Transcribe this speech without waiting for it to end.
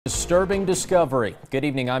disturbing discovery. Good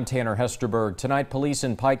evening, I'm Tanner Hesterberg. Tonight, police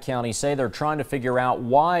in Pike County say they're trying to figure out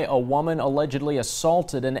why a woman allegedly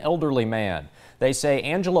assaulted an elderly man. They say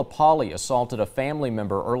Angela Polly assaulted a family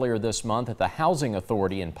member earlier this month at the Housing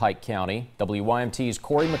Authority in Pike County. WYMT's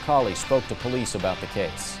Corey McCauley spoke to police about the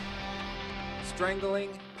case.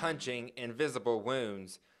 Strangling, punching, and visible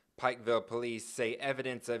wounds. Pikeville police say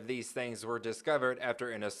evidence of these things were discovered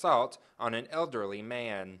after an assault on an elderly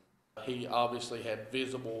man. He obviously had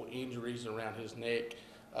visible injuries around his neck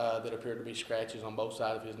that appeared to be scratches on both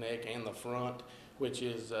sides of his neck and the front, which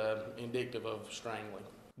is indicative of strangling.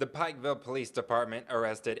 The Pikeville Police Department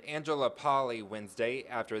arrested Angela Polly Wednesday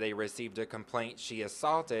after they received a complaint she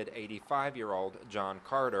assaulted 85-year-old John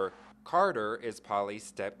Carter. Carter is Polly's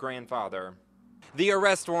step-grandfather. The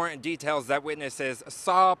arrest warrant details that witnesses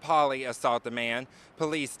saw Polly assault the man.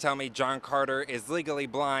 Police tell me John Carter is legally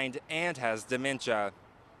blind and has dementia.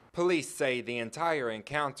 Police say the entire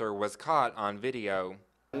encounter was caught on video.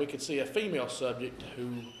 We could see a female subject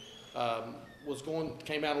who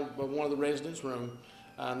came out of one of the residents' room,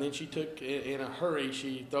 and then she took, in a hurry,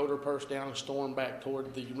 she threw her purse down and stormed back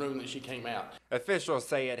toward the room that she came out. Officials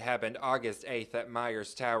say it happened August 8th at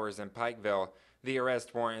Myers Towers in Pikeville. The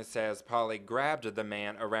arrest warrant says Polly grabbed the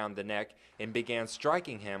man around the neck and began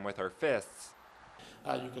striking him with her fists.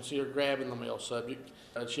 You can see her grabbing the male subject.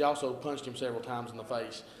 She also punched him several times in the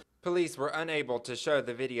face. Police were unable to show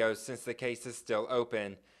the video since the case is still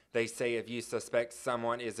open. They say if you suspect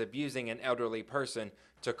someone is abusing an elderly person,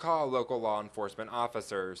 to call local law enforcement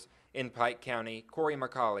officers. In Pike County, Corey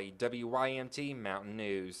McCauley, WYMT Mountain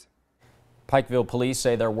News. Pikeville police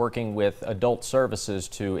say they're working with adult services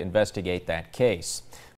to investigate that case.